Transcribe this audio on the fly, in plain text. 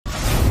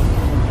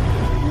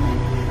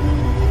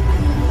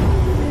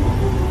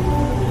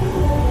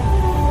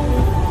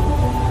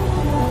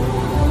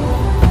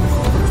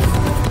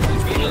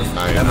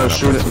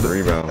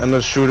And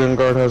the shooting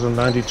guard has a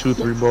 92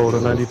 3 ball with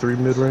a 93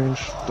 mid range.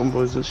 Them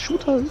boys is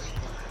shooters.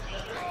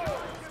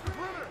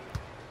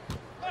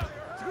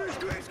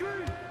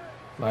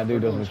 My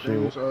dude doesn't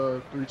shoot.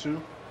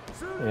 3-2.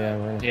 Yeah,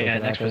 man. Yeah,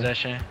 next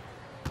possession.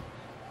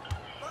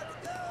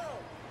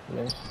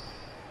 Yes.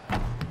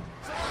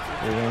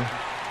 Again.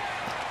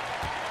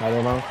 I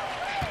don't know.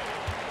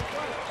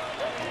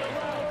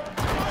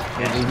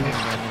 Yeah, in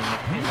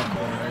the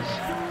corners.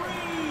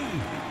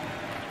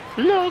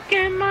 Look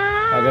at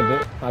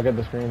my. I'll get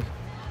the screens.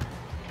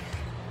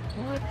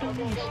 What do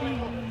we see?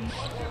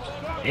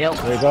 Yep.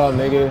 Wake up,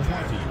 nigga.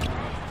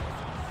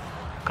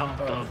 Come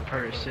the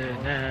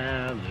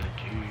personality.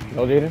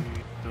 Go, Jaden.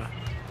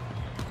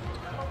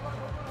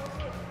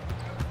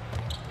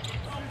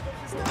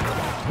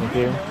 Thank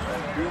you.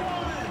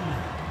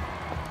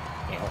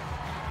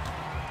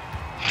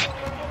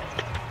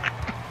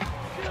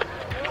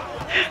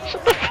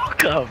 Shut the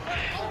fuck up.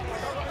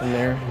 In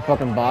there, you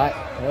fucking bot.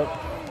 Yep.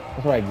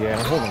 That's what I get.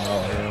 I'm fucking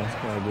up, man. That's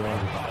what I get.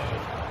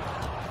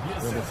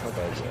 What the fuck I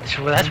get?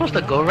 So was I supposed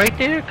to go right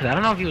there? Cause I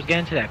don't know if he was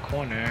getting to that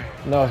corner.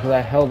 No, it's because I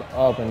held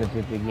up and the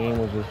game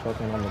was just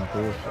fucking on the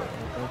bullshit.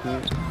 Thank you.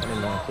 I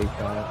didn't want to take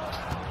that.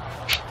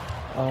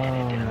 Oh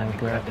my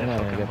god, I'm not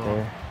gonna get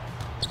there.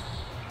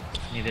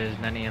 Neither is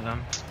any of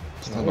them.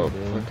 It's not a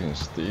fucking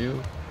steal.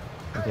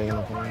 I'm taking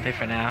the point. Safe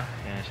for now.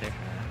 Yeah, safe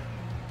for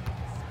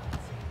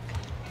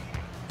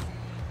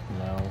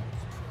now. No.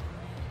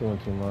 Doing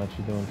too much.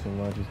 You're doing too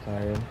much. He's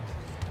tired.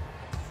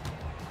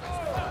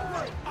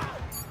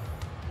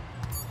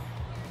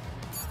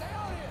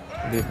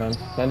 Defense.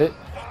 Send it.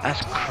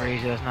 That's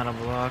crazy. That's not a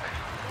block.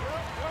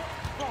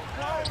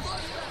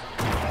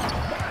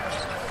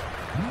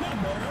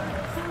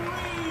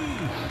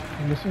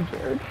 Missing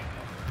Jared.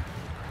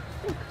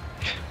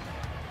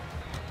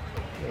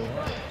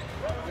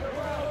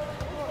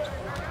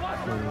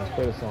 Let's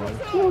play the song.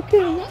 Look in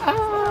the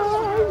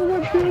eyes,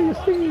 what do you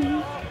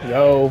see?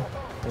 Yo.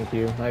 Thank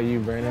you. Not you,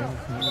 Brandon.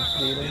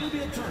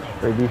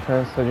 Great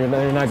defense. So you're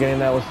not getting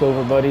that with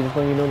Silver, buddy. Just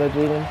letting you know that,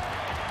 Jaden.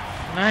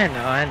 I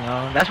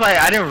know. That's why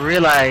I didn't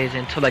realize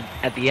until like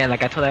at the end.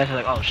 Like I told her, I was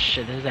like, oh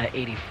shit, this is that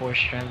 84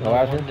 strength. No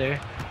wonder.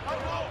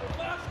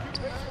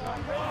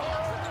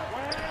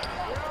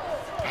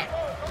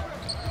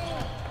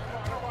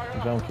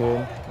 Jump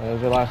kid. That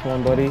was your last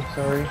one, buddy.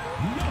 Sorry.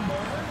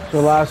 It's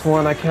your last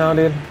one. I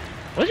counted.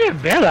 What's your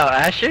bailout,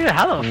 Asher?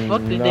 How the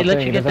fuck did they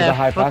let you get that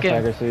high fucking?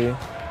 Pass accuracy.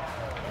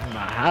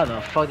 How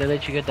the fuck did they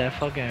let you get that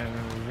fucking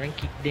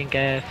rinky-dink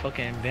ass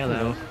fucking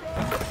bailout?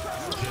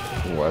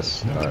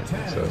 West not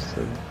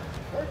contested.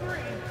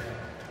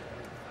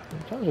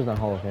 Chargers not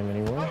Hall of Fame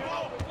anymore.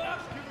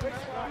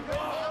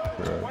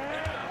 Good.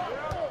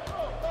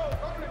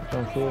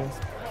 Jump kid.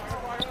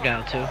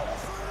 Got two.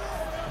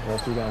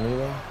 What you got me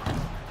though?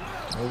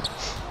 Nope.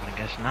 I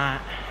guess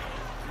not.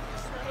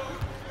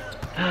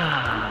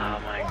 Oh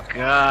my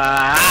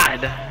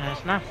god.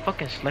 It's not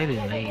fucking slightly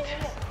late.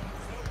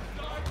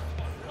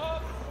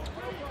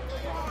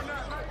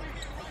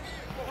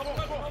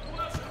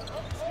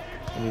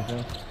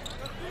 Defense.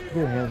 Get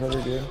your hands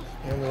over, dude.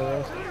 Remember the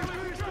rest.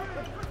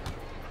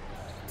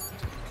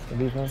 The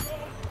defense.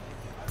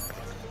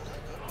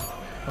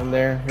 I'm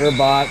there. You're a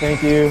bot.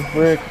 Thank you,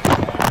 Rick.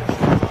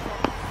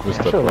 Just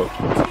the approach.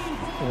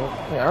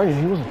 Yeah, I already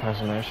knew he wasn't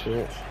passing that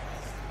shit.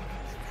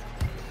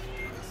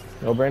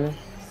 No, Brandon?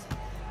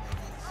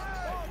 I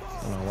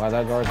don't know why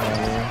that guard's on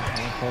there.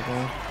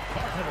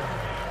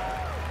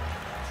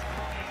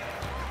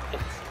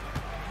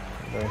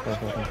 Very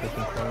fucking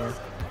consistent corner.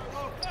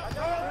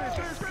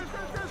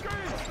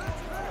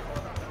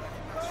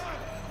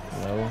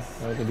 No,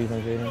 that was the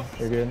defense, Jaden.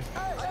 You're good.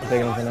 I'm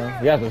taking him for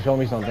now. You have to show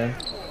me something.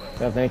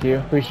 Yeah, thank you.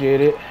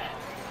 Appreciate it.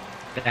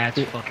 That's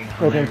fucking hilarious.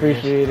 Fucking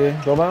appreciate it.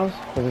 Go bounce?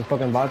 Because his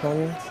fucking bot's on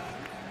you?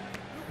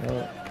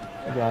 No,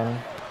 I got him.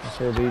 Yes,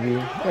 sir, baby.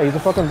 Yeah, he's a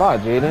fucking bot,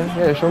 Jaden.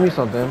 Yeah, show me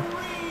something.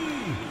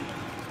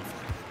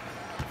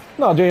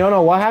 No, Jaden, I don't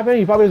know what happened.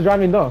 He probably was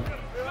driving dunk.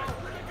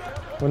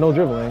 With no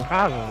dribbling.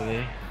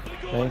 Probably.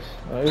 Thanks.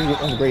 That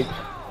was great.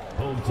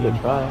 Good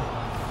try.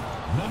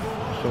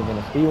 Should have been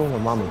a steal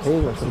with Mama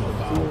Taylor. Should have been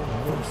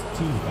a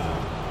steal.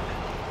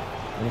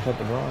 Let me shut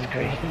the ball.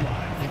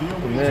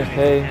 Good minutes,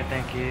 hey. Yeah,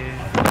 thank you.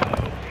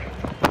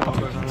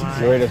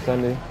 You ready to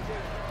Sunday?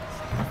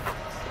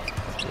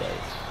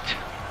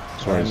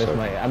 Sorry,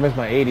 I missed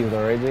my 80s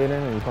though, right,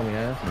 Jaden? You call me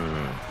ass?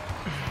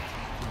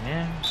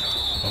 Yeah.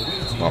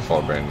 My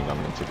fault, Brandon. I'm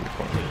gonna take the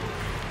point.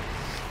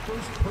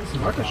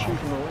 I can shoot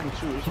from the wing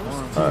too. It's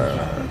fine.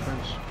 Alright.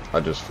 I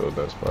just filled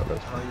that spot.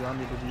 That's fine. Y'all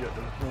need to be at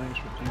the wings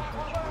for defense.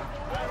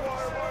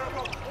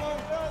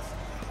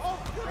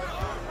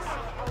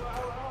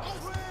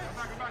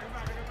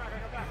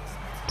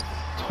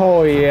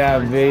 Oh yeah,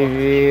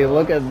 baby.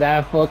 Look at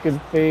that fucking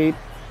feet.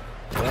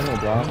 Yeah, no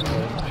block.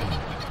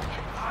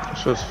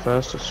 It's just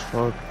fast as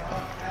fuck.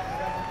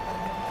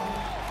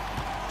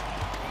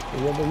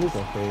 You have the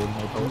Luka fade.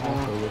 Like,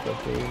 also Luka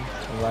fade.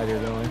 I'm glad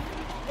you're going.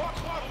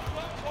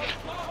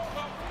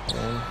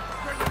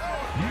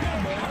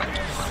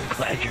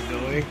 Glad you're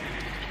going.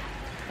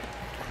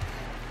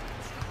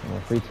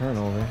 Free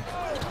turnover.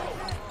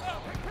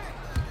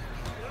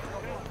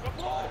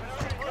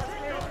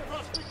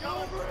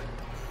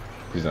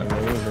 He's not.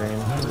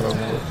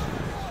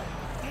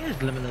 He is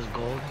limitless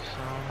gold,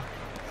 so.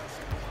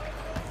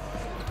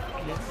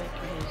 Limitless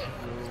gold.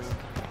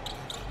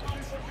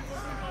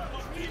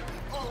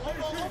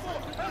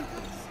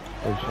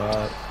 Good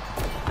shot.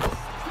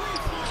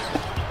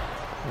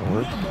 It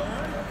works.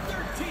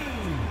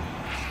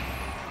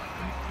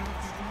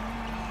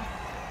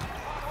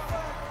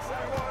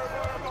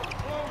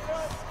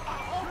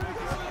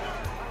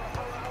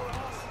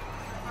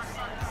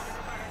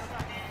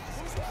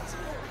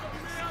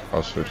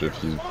 I'll switch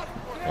if you,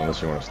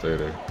 unless you want to stay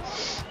there.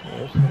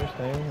 They're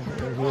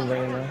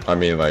staying. I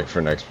mean, like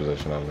for next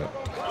position, I'm not.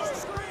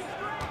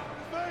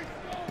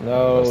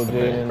 No,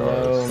 Jaden, no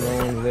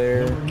one's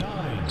there.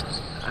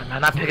 Am I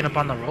not picking up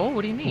on the roll?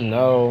 What do you mean?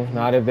 No,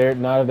 not if they're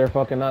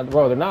fucking not.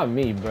 Bro, they're not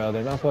me, bro.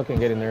 They're not fucking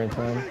getting there in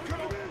time.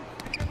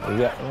 Oh,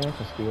 yeah, that's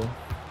a steal.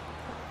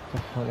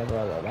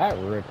 That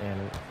rip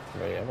and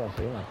wait, I'm about to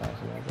say you're not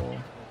passing that goal.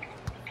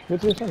 Get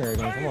to the center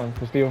again. Come on,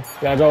 for steal. You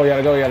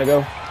gotta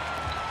go.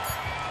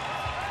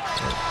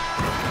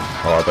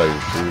 Oh, I thought you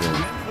were shooting.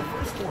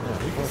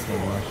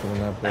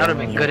 That would have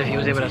been good if he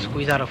was able to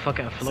squeeze out a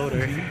fucking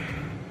floater.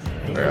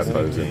 Like, I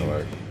thought he was gonna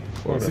like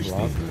float or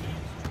something.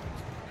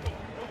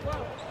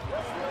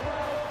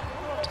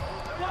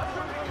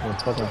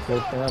 Fucking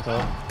flips, that's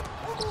all.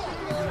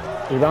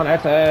 Rebound,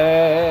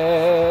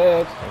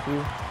 XX. Thank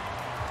you.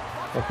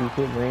 Fuck you,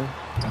 kid, green.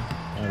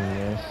 And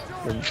yes,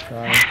 good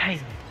try. I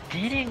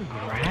didn't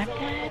grab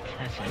that?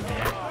 That's in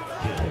there.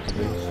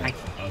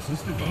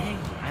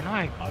 I know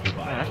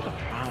that's the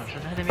problem.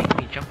 Sometimes they make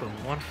me jump with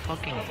one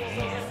fucking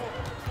hand.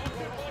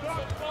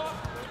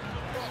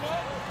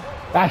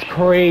 That's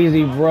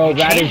crazy, bro. You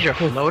that changed is your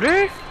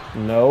floater?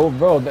 No,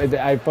 bro.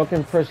 I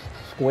fucking pressed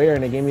square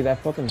and it gave me that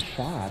fucking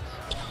shot.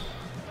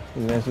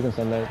 Yes, you can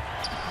send that.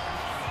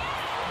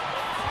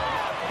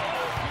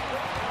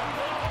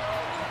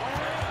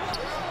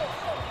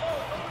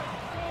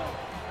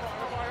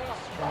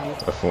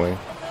 Definitely.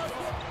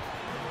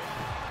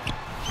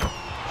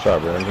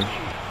 Shot, Brandon.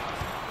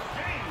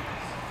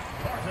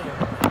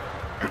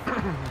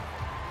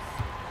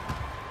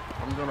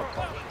 I'm gonna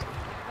pop.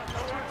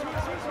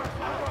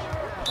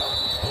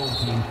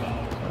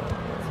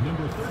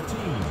 Number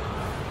 13.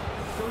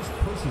 First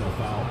personal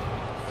foul.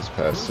 It's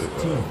past it.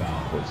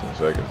 14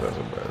 seconds. That's a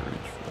bad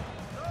reach.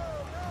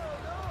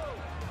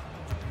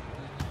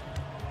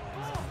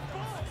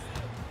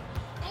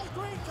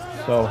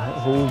 So,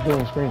 who's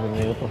doing screens with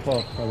me? What the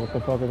fuck? Like, what the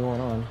fuck is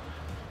going on?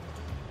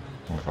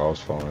 If I was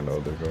following the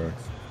other guy.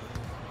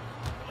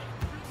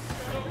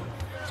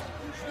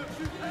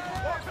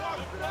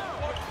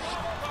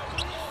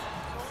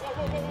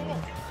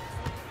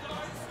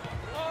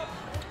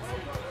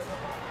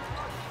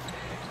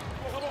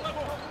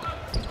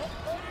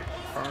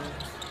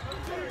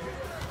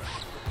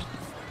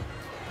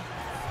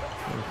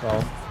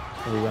 Foul.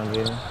 Rebound,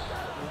 Jaden.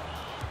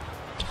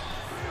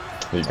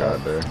 He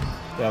got there.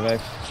 Yeah,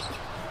 Vex.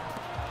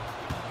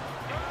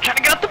 Trying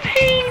to get out the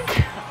paint!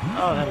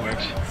 Oh, that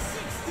works.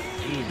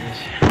 Jesus.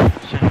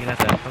 Trying to get out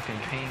that fucking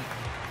paint.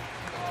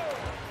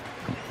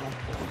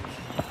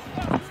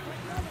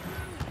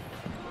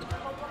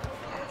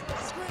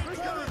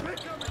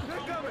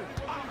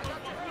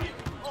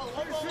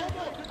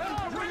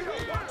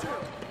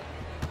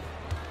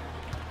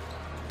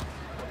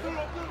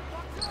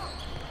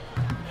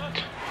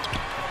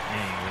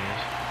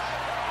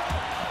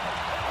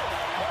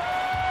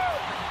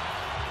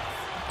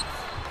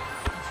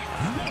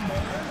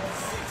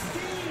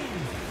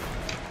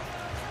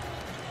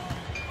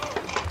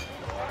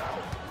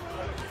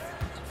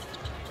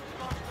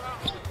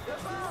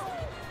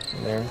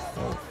 There.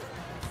 Oh.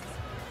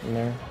 In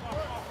there.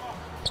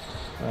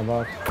 My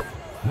box.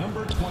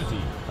 Number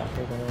 20. Stop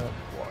picking it up.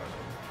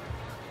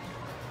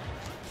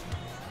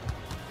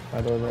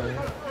 My door ready.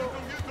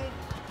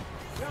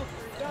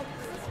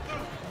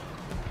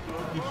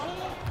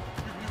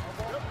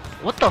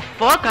 What the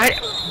fuck?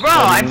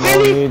 I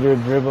really... You're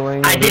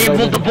dribbling. I didn't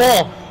move the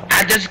ball.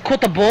 I just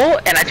caught the ball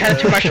and I tried to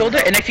turn my shoulder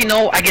and next thing you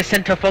know, I get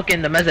sent to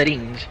fucking the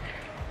mezzanines.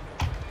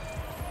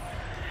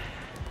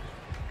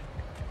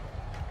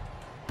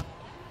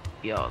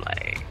 Yo,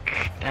 like,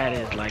 that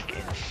is like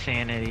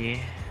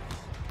insanity.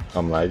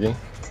 I'm lagging.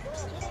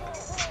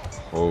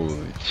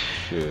 Holy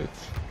shit.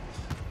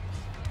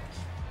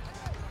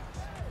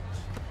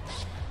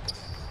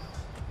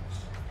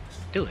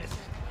 Do it.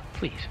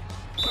 Please.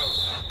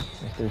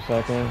 It's 3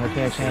 seconds. I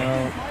can't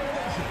count.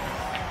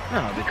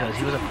 No, because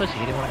he was a pussy.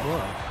 He didn't want to go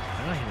up.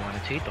 I know he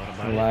wanted to. He thought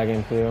about I'm it.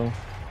 lagging too.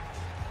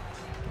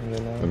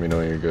 Let me know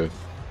when you're good.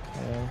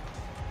 Yeah.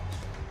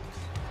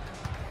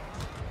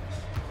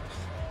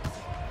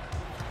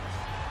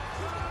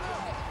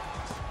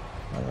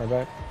 Right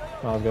back.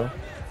 Now let's go.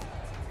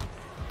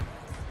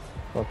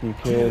 Fuck you,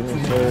 kid.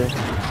 Yes, sir.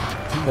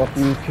 Fuck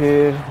you,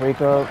 kid.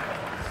 Wake up.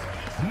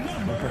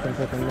 I'm fucking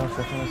taking much. I'm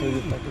trying to say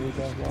you fucking weak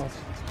ass lost.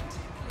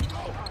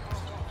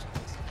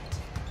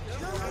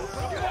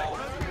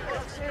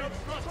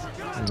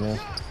 Yeah.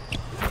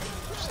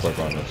 stuck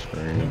on the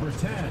screen.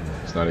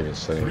 It's not even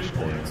setting the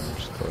screen. I'm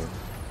stuck.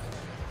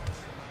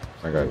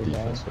 I got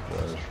defensive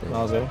edge. That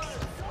was it.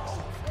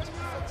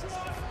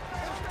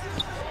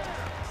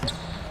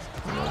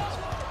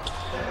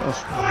 That's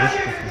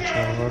fucking chill.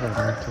 I don't like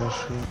that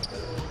shit.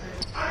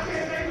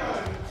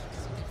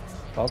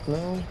 Fuck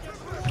no.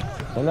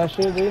 Send that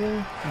shit,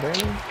 Brandon.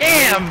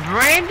 Damn,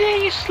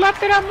 Brandon, you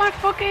slapped it out my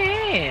fucking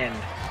hand.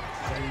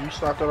 You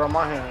slapped it on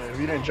my hand. If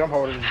you didn't jump, I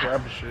would have just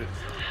grabbed the shit.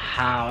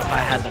 How? If I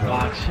had the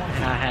box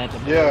and I had the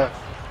ball. Yeah.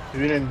 If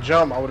you didn't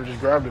jump, I would have just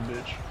grabbed the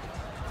bitch.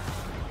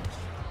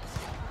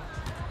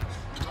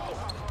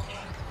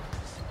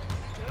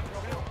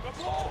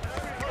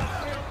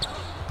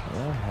 I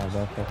don't have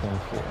that fucking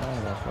shit. I don't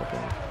have that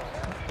fucking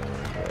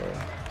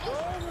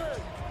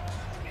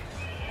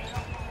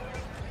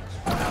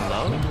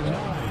Hello?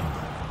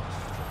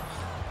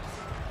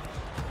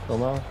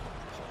 Come on.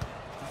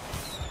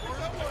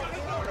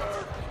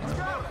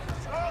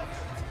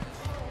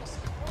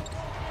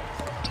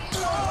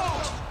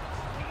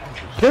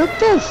 Get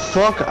the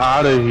fuck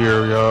out of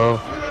here, yo.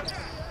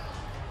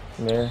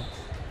 There.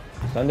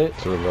 Send it.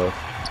 To the left.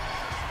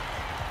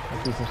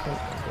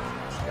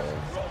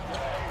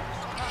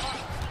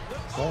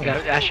 You got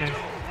it, Asher.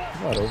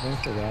 Not open,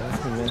 still got it.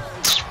 He missed.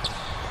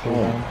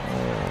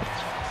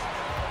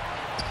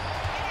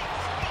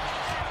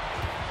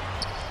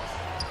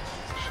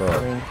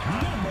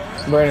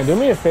 Brandon, do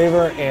me a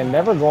favor and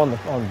never go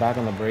on back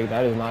on the break.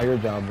 That is not your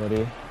job,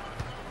 buddy.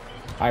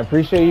 I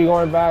appreciate you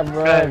going back,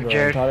 bro.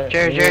 Jared. Yep.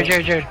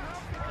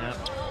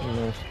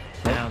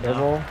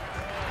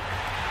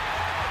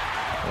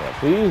 Yeah,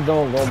 please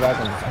don't go back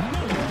on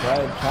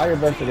try your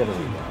best to get a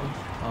rebound.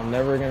 I'm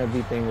never gonna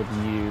be thing with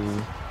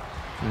you.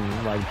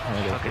 Like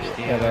trying to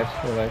get it.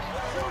 Relax.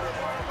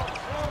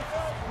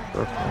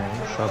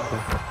 Shut up.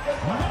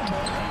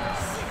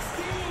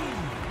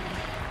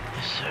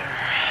 Yes, sir.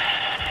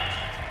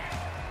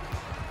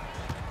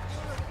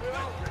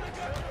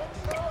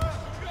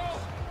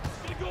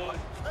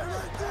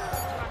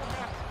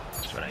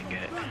 That's what I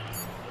get.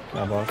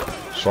 My boss.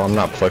 So I'm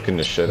not plucking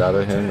the shit out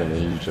of him, and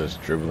then you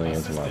just dribbling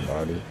into my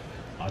body.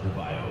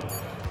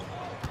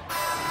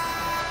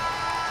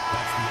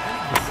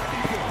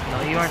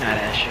 No, you are not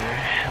Asher.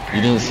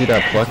 You didn't see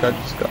that pluck I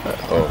just got?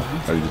 Oh,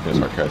 are you just being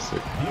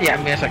sarcastic? Yeah,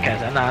 I'm being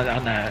sarcastic. I'm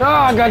not.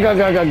 Ah, got you,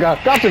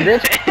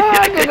 bitch.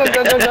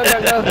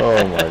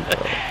 Oh my god.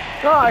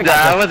 Oh, I Nah,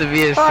 I wasn't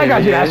being serious. Oh, I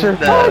got you, Asher. Nah.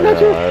 Oh, I got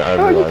you. I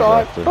Oh, you realized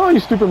thought. after. Oh, you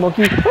stupid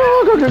monkey.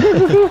 Oh, go.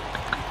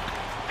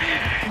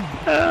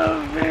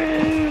 Oh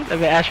man. I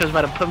mean, Asher was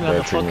about to put me on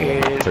the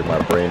fucking. Took my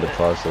brain to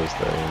process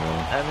that, you know.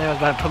 That man was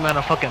about to put me on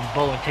a fucking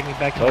boat and take me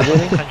back to Oh, my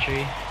really? home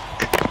country.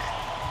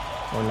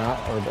 Or not,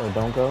 or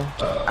don't go.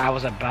 I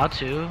was about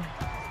to.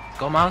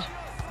 Go, Miles.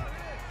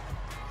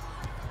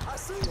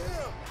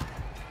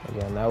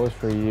 Again, that was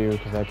for you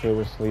because that kid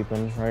was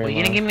sleeping. Right. Well,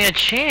 you didn't give me a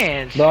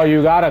chance. Bro,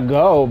 you gotta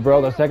go,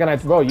 bro. The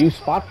second bro, you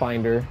spot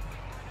finder.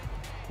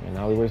 And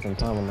now we wasting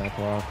time on that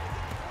clock.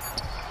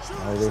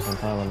 Now we wasting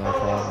time on that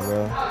clock,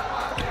 bro.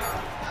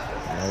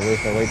 Now we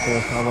wasting way too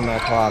much time on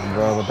that clock,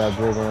 bro, with that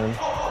dribbling.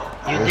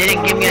 You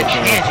didn't give me a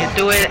chance. You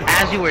threw it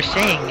as you were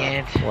saying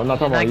it. Well, I'm not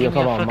talking about you. I'm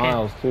talking about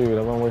Miles too.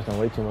 That one wasting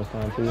way too much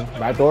time too.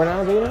 Back door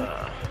now, dude.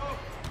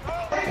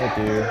 Thank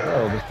you,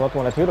 bro. This fuck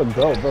when I told you to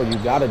go, bro. You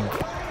gotta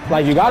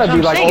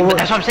be like over.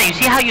 That's what I'm saying. You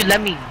see how you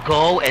let me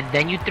go and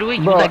then you threw it?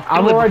 You Bro, like threw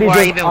I'm it already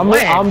before I just, even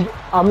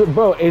went.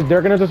 bro,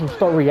 they're gonna just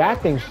start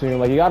reacting soon.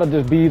 Like you gotta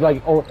just be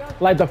like, or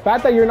like the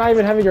fact that you're not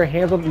even having your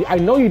hands on. I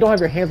know you don't have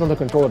your hands on the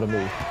control of the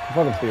move.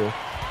 Fucking steal.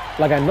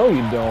 Like I know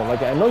you don't.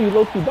 Like I know you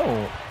low-key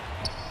don't.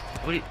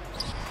 What do you?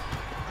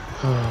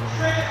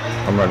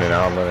 I'm running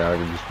out.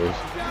 Give you space.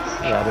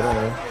 Yeah, they don't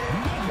know.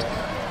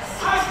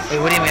 Wait,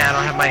 what do you mean I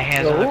don't have my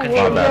hands on the My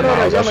control? bad,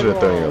 Miles. I should have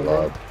thrown you a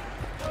lob.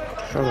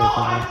 Shut up,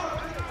 man.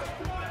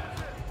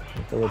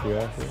 Still with you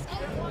after.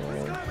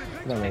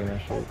 He's not making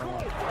that shit.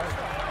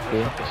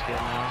 Fucking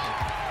steal, Miles.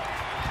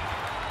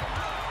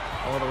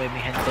 All the way, mi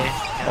gente.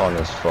 On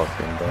this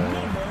fucking ball.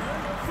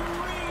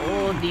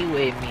 All the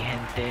way, mi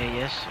gente.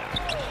 Yes, sir.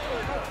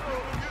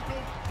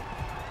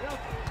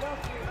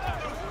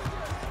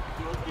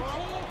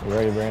 You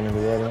ready, Brandon?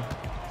 You ready?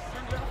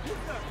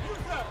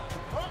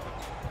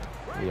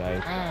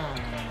 Yikes.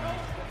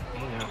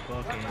 You know,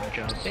 fucking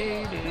jump,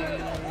 baby.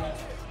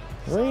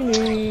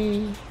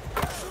 Rainy.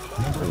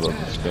 I love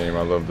this game.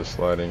 I love the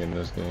sliding in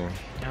this game.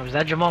 Now, was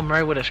that Jamal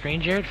Murray with a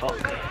screen, Jared? Fuck.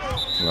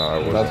 No, I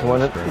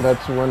wasn't.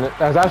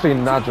 That's actually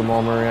not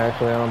Jamal Murray,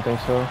 actually. I don't think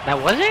so. That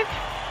wasn't?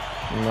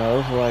 No, it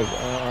was like,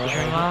 You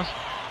sure, Miles?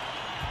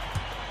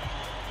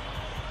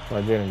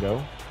 I didn't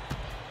go.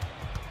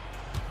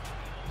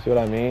 See what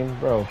I mean?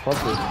 Bro, fuck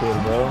this kid,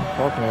 bro.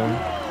 Fuck him.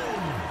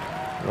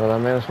 Bro, that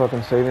man is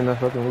fucking saving that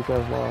fucking weak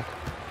ass lock.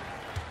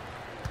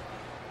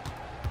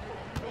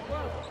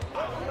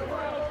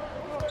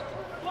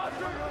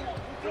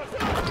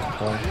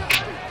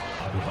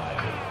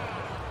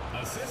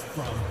 Assist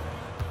from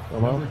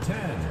Come on. number 10.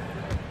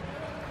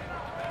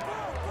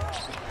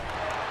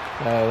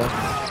 Yeah,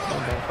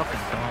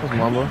 that's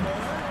Mamba.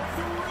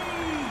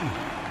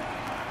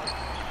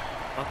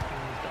 Fuck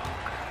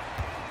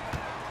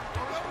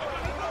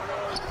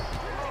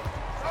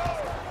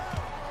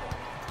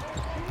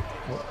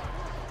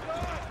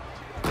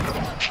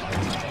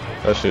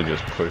That shit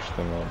just pushed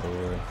him out the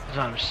way. That's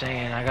what I'm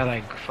saying. I got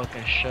like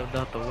fucking shoved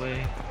out the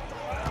way.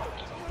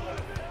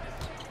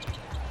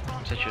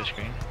 Set you a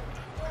screen.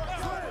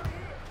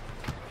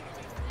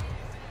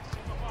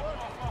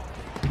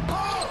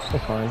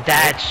 That's fine.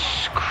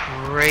 That's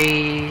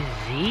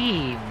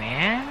crazy,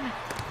 man.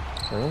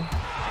 Really?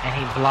 And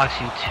he blocks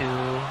you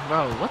too.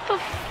 Bro, what the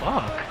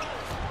fuck?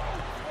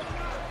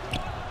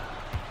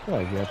 I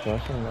like that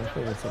rushing. That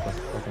shit is like a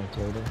fucking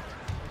floater.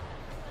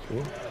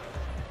 See?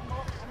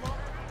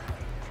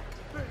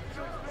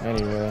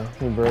 Anyway,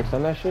 he breaks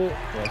on that shit.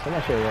 Yeah, send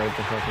that shit right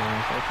the fucking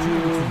ass. Fuck you.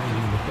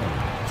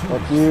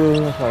 Fuck you.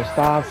 That's why I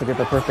stopped to get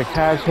the perfect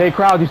catch. Hey,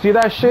 crowd, you see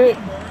that shit?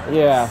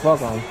 Yeah, fuck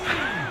him.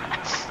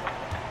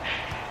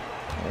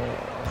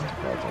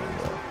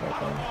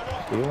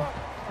 Steal.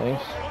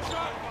 Thanks.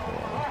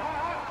 Yeah.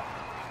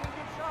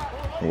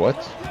 What?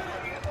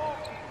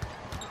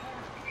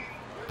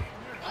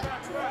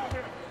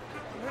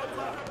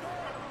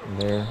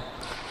 There.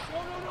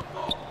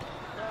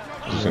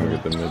 Just gonna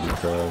get the midi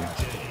crowd.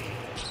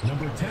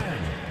 Number 10.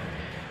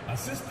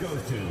 Assist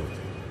goes to.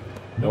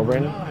 No, Number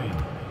Brandon? 9.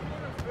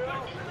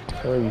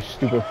 Oh, you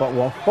stupid fuck.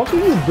 What the fuck are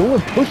you doing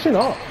pushing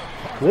up?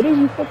 What are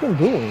you fucking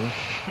doing?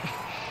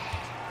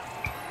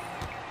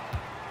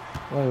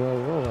 Wait,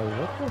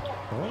 what the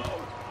fuck?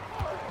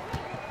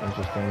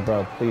 Interesting,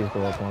 bro. Please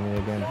go up on me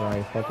again, bro.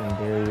 I fucking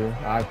dare you.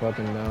 I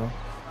fucking know.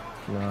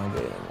 No,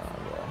 Jaden, nah,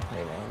 bro.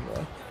 Hold on,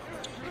 bro.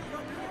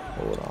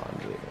 Hold on,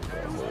 Jaden,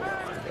 bro. Hold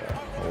on, bro.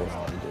 Hold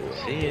on, Jaden.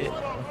 See it.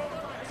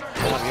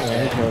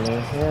 Yeah, he's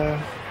holding.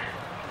 Yeah.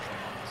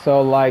 So,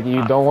 like,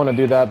 you don't want to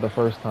do that the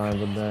first time,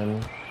 but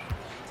then...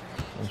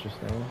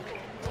 Interesting.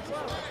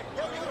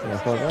 Yeah,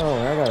 fuck. Oh,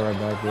 I got it right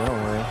back here.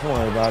 Don't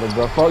worry about it,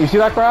 bro. Fuck. You see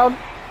that crowd?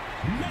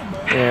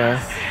 Yeah.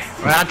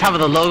 Right on top of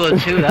the logo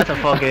too. That's a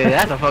fucking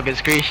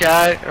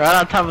screenshot. Right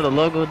on top of the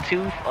logo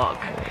too. Fuck.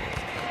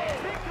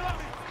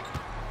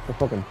 The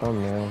fucking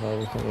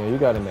thumbnail. Yeah, you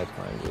got it next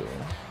time, dude.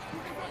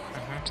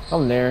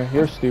 I'm there.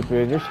 You're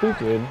stupid. You're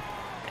stupid.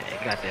 Yeah, you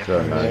got there.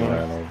 Sure, First. I got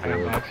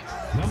over. box.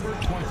 Number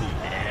 20.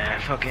 Yeah,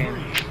 fucking. I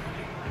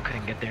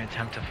couldn't get there in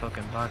time to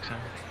fucking box him.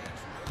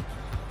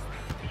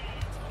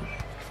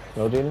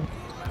 No, Jaden?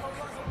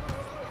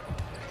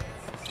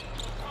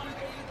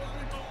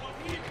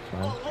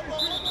 Fine.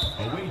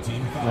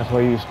 Awaiting foul. That's why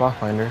you use spot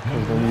finder,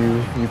 because when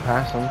you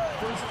pass them, I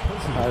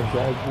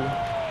drag you.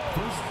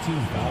 First team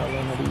I foul. don't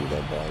know how to use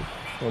that drag.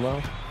 Hold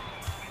on.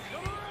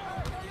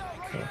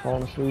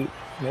 Falling asleep.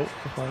 Nope,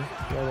 it's fine.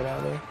 Drag it out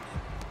of there.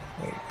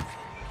 Wait.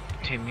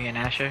 Between me and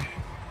Asher.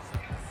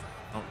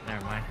 Oh,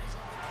 never mind.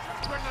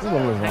 He's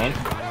limited bronze.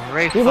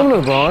 Great He's fucking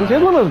limited bronze. He's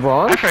shot. limited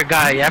bronze. I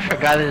forgot. Yeah, I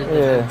forgot this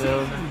Yeah.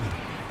 build.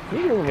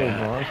 He's limited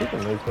bronze. He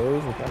can make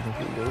those if I can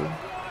shoot those.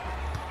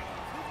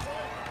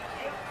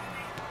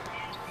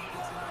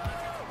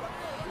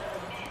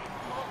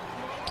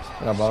 I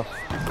got box.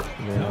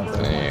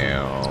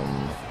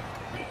 Damn.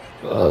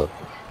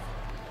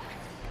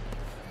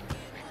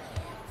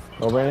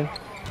 Go, Brandon.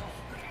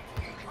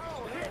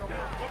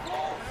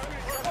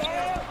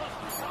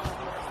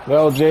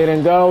 Go,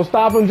 Jaden, go.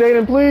 Stop him,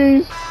 Jaden,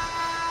 please.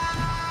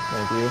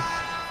 Thank you.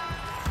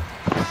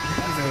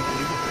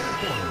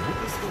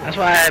 That's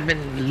why I've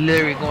been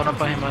literally going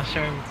up on him on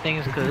certain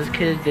things, because this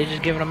kid, they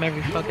just giving him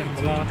every fucking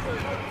block.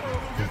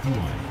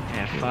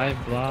 Yeah,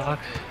 5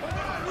 blocks.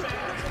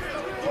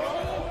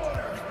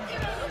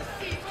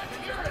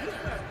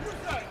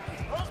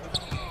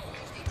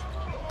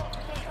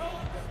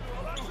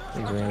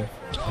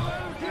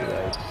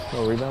 No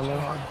rebound there?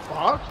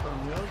 Box?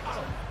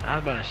 I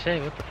was about to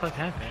say, what the fuck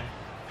happened?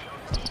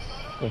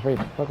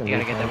 Fucking You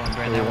gotta get that one,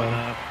 Brand. That one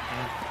up.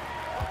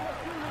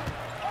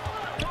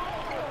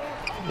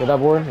 Get that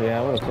board?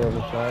 Yeah, what a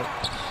terrible shot.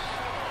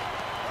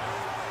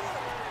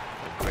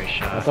 Great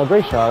shot. That's a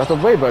great shot. That's a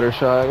way better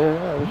shot.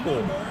 Yeah, we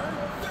should.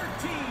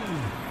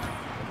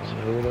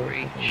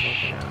 Great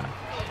shot.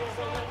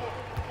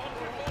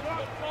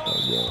 I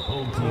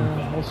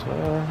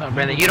swear. No,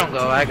 Brandon, you don't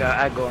go. I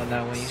go on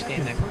that one. You stay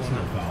in that corner.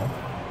 Foul.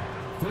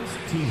 First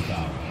team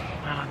foul.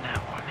 Not on that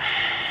one.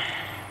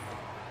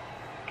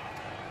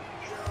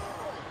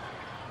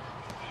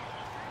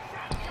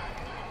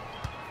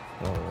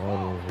 Oh,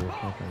 what is your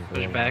fucking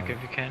Push back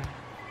if you can.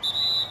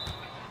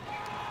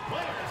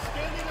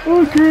 I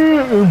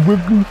can't. I'm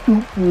fucking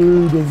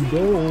stupid. I'm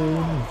dumb.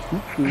 I'm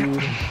stupid.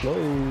 I'm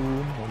slow.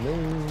 My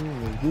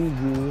name is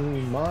Juju.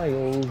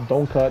 Miles.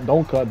 Don't cut.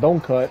 Don't cut.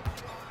 Don't cut.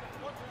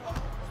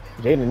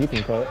 Jaden, you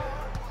can cut.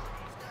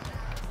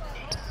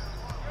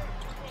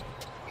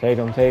 Take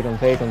him. Take him.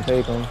 Take him.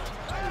 Take him.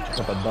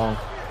 With a dunk.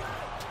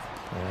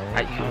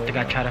 You don't think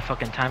I try to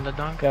fucking time the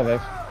dunk? Yeah,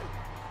 Vex.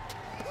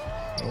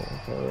 Oh,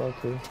 okay, well,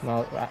 too.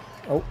 No,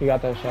 oh, you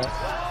got that shot.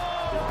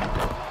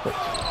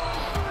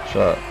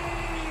 Shot.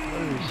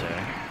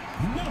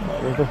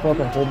 Where's the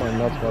fucking hold my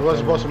nuts? I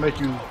wasn't supposed to make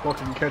you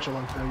fucking catch it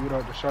like that. You'd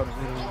have to shot it.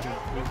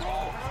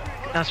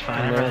 That's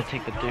fine. I'd rather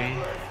take the 3.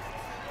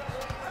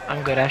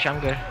 I'm good, Ash. I'm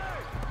good.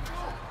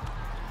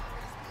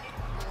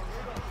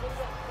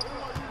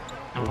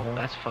 Oh,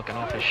 that's fucking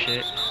off his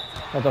shit.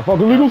 That's a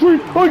fucking legal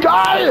sweep. Oh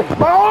god!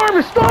 My arm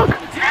is stuck!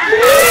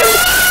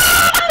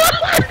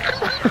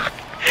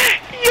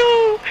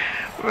 Yo!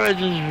 Bro,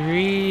 just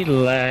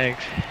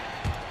relax.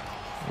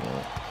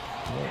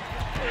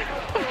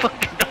 My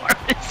fucking arm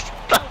is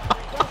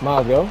stuck.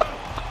 Miles, go.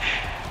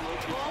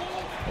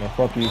 Yeah,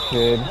 fuck you,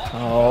 kid.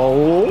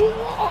 Oh.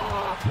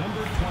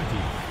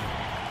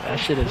 That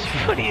shit is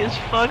funny as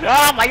fuck.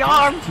 Oh, my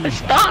arm is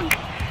stuck.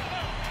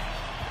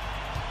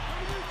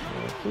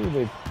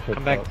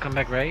 Come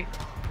back right.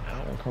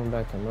 Come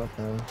back to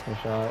nothing. Good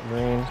shot,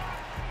 green.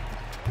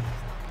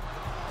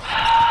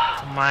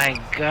 Oh my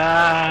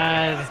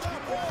god.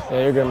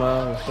 Yeah, you're good,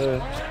 Miles.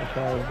 Good. Good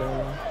try,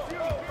 good.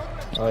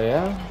 Oh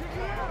yeah.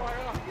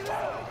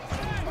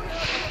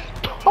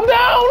 I'm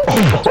down!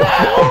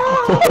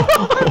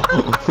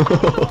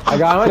 I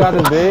got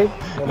this big.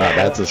 Nah,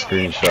 that's a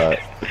screenshot.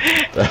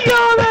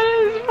 Yo, that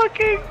is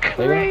fucking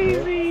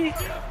crazy.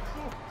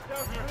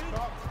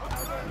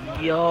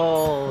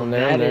 Yo,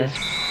 that is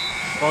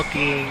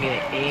fucking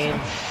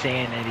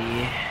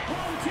insanity.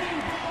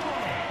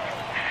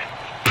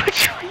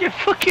 Put you on your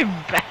fucking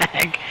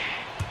back.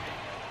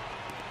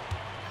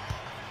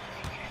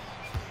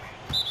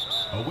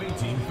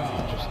 Awaiting foul.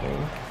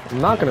 Interesting. I'm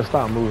not gonna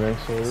stop moving,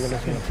 so we're gonna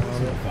see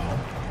Foul.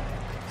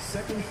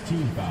 Second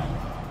team foul.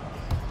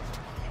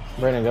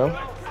 Brandon, go.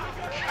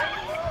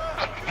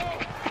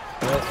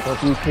 Alright,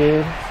 fuck you,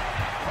 kid.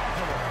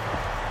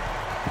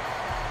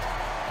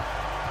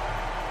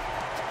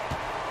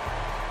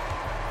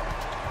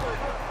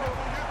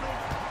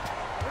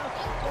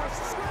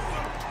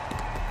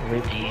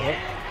 Yeah.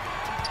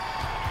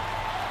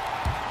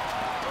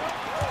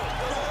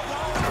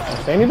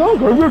 Standing dog?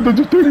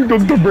 Standing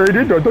dog,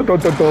 Brandon.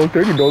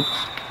 Standing dog.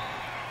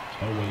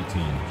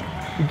 Awaiting.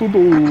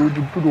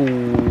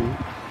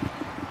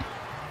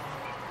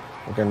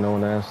 Okay,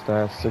 known as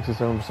stats.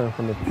 67%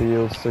 from the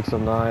field, 6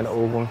 of 9,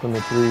 0-1 from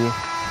the 3.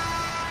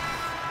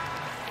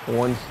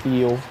 1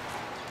 steal.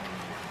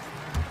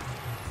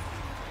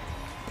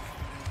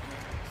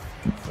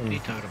 What are you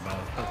talking about?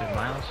 Fucking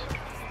Miles?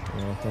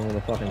 You know, some of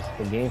the fucking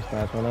game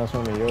stats. One else,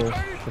 one of yours.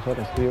 Just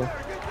fucking steal.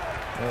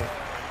 Yeah.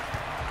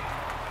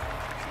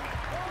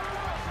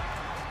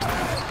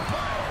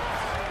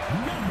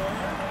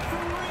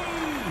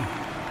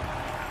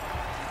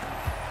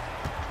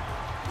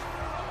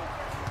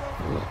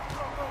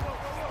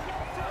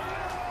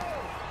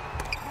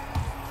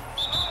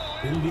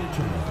 It'll be a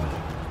turnover.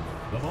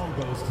 The ball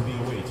goes to the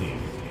away team.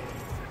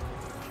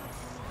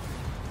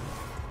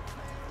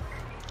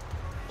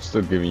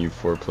 Still giving you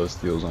 4+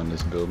 steals on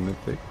this build,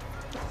 Mythic.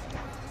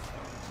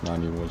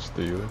 91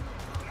 steal.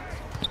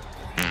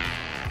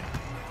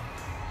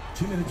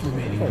 2 minutes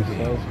remaining in the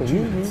game. So, 2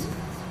 minutes.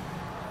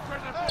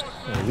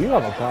 yeah, you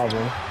have a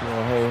problem. You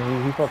know,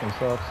 hey, he fucking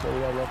sucks, so we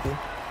got lucky.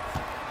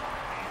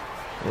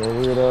 Yeah,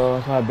 weirdo.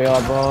 That's how I bail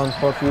out bronze.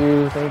 Fuck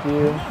you. Thank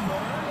you.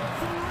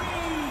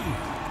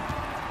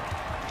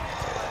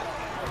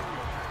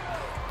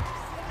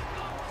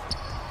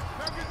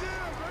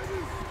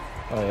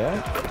 Oh,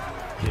 yeah?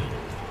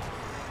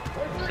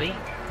 See?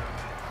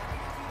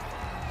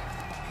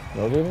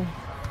 No, baby?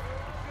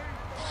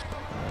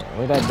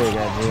 Where's that big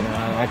at, dude?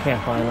 I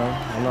can't find him.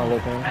 I'm not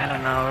looking. I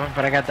don't know,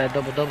 but I got that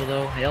double-double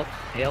though. Help.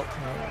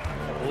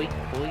 Oi.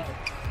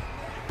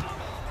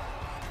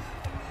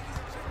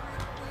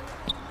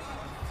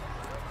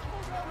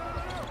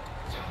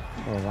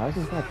 Oh, why is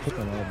this guy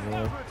picking up,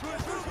 bro?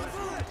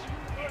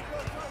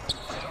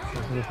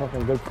 This is a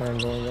fucking good plan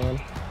going on.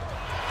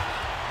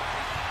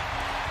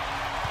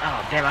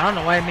 Oh, damn, I don't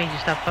know why it made you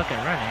stop fucking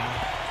running.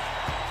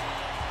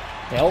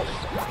 Help.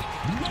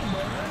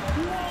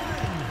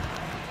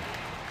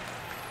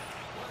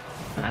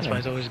 That's why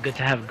it's always good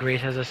to have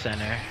Grace as a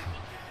center.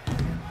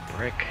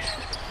 Brick.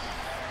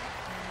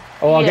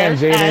 Oh, again,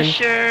 yes, Jaden.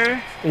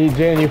 Asher.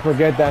 Jaden, you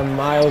forget that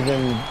Miles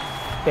and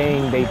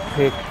Thane, they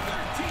pick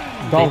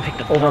dunk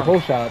over dunk.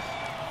 post shots.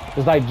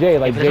 It's like Jay,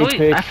 like Yeah, Jay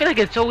picks. I feel like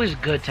it's always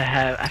good to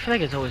have. I feel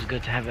like it's always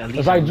good to have at least.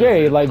 It's like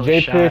Jay, like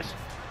Jay picks.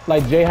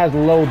 Like Jay has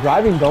low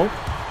driving dunk,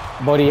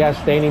 but he has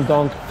standing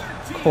dunk,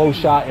 close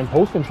shot, and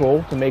post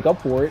control to make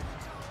up for it,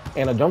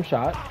 and a jump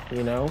shot.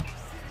 You know.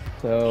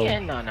 So. Yeah,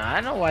 no, I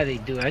know why they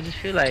do it. I just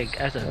feel like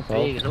as a That's big,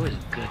 all. it's always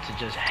good to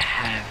just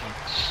have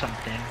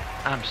something.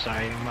 I'm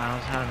sorry,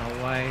 Miles. I don't know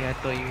why I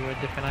thought you were a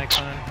different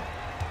icon.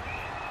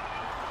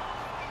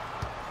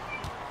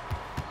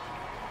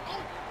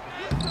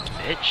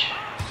 Bitch.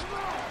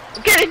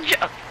 Get it,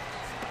 Joe!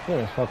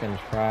 You're just fucking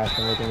trash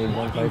and making me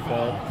jump like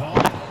that.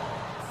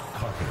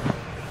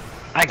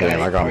 I got Damn,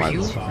 it. I got For my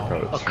you?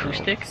 coach.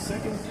 Acoustic?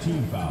 Second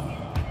team foul.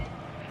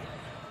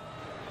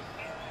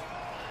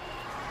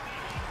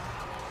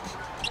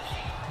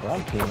 Bro,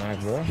 I'm T-Mac,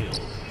 bro.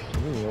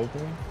 You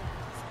open?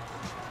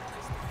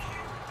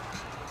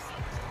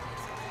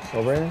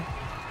 Go, Brandon.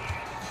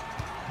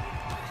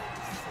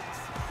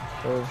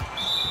 Oh.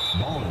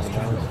 Ball is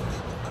turned.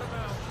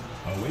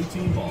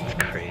 Awaiting ball.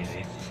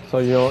 Crazy. So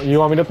you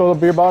want me to throw the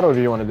beer bottle, or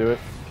do you want to do it?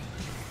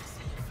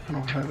 I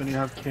don't have any. I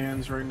have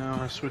cans right now.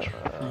 I switched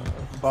from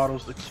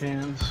bottles to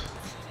cans.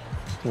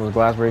 Was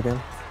glass breaking?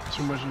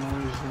 Too much noise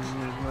in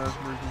the last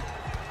version.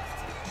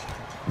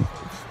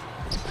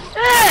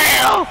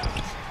 Hell!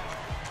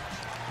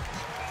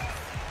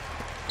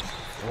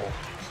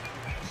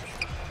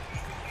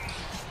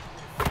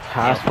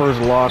 Pass first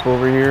lock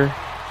over here.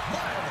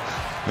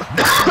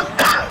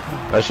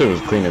 That shit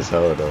was clean as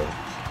hell though.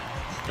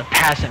 The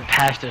passing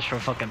past us for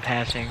fucking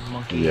passing,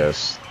 monkey.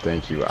 Yes,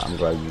 thank you. I'm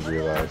glad you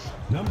realized.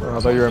 I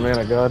thought you were a man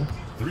of God.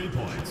 3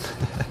 points.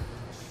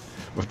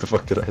 What the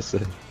fuck did I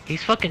say?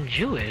 He's fucking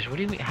Jewish. What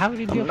do you mean? How would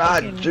he be a I'm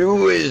not fucking...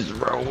 Jewish,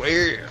 bro.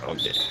 Where?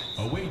 Okay.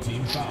 Away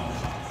team foul.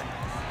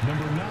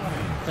 Number 9.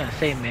 I'm gonna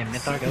say, man,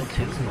 Mythar go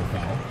too. Personal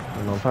foul.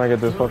 You know, I'm trying to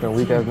get this fucking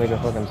weak ass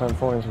nigga fucking 10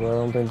 points, but I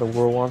don't think the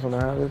world wants him to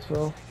have it,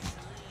 so.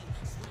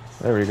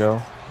 There we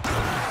go.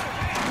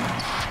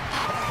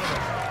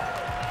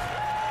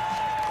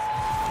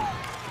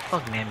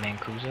 Fuck man,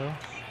 Mancuso.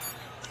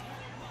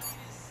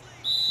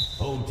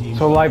 Home team.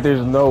 So like,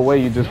 there's no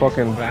way you just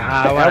fucking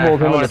I elbowed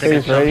him in wanna the take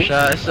a face, jump right?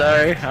 shot.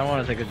 Sorry, I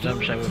want to take a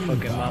jump shot with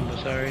fucking Mamba.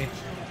 Sorry.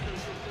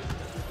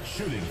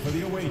 Shooting for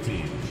the away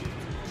team.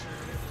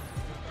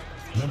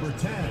 Number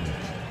 10.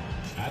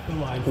 At the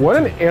line. What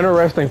an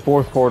interesting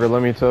fourth quarter,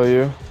 let me tell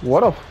you.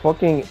 What a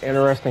fucking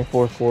interesting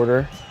fourth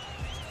quarter.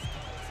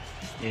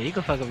 Yeah, you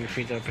can fuck up your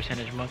free throw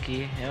percentage,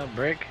 monkey. Yeah,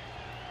 brick.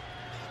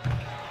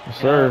 Yes,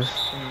 sir.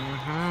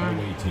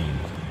 Away team.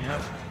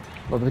 Yep.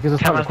 But because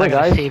it's Timeout's time to not quit,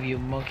 gonna guys. save you,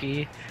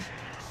 monkey.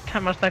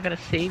 Timeout's not gonna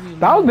save you.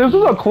 This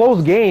was a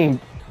close game.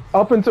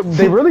 Up until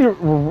they really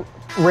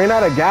ran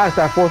out of gas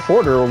that fourth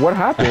quarter. What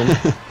happened?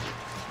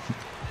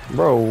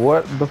 Bro,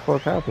 what the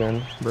fuck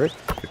happened, Brick?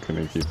 I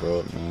couldn't keep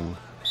up, man.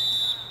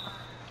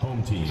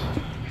 Home team.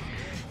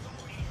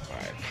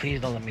 Alright, please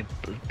don't let me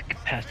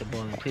pass the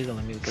ball. Please don't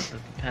let me get the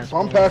pass. If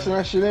I'm passing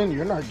that shit in,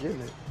 you're not getting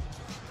it.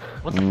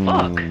 What the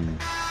fuck?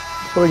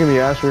 So give me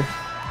Asher.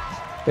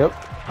 Yep.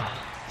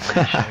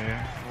 Sure.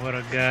 What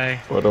a guy.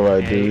 What do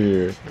I do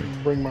here?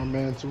 Bring my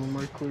man to him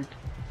right quick.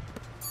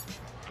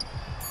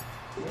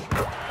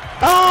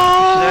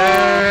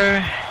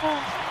 Sir.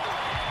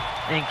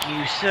 Thank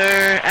you,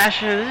 sir.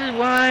 Asher, this is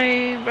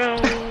why, bro,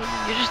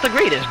 you're just the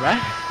greatest, bruh.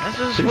 That's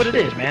just what it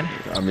is, man.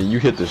 I mean, you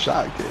hit the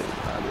shot, kid.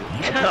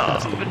 No,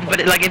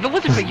 but like, if it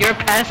wasn't for your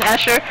pass,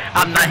 Asher,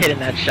 I'm not hitting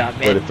that shot,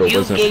 man. But if it You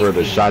wasn't gave for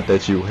the me- shot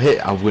that you hit,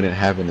 I wouldn't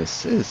have an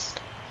assist.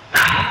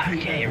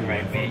 Yeah, you're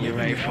right, man. You're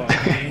right, fuck.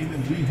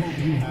 And we hope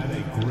you had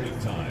a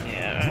great time.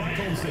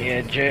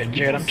 Yeah,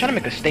 Jared, I'm trying to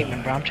make a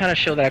statement, bro. I'm trying to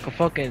show that I can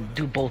fucking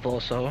do both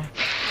also.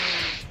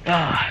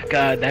 Ah,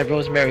 God, that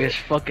rosemary is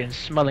fucking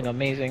smelling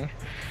amazing.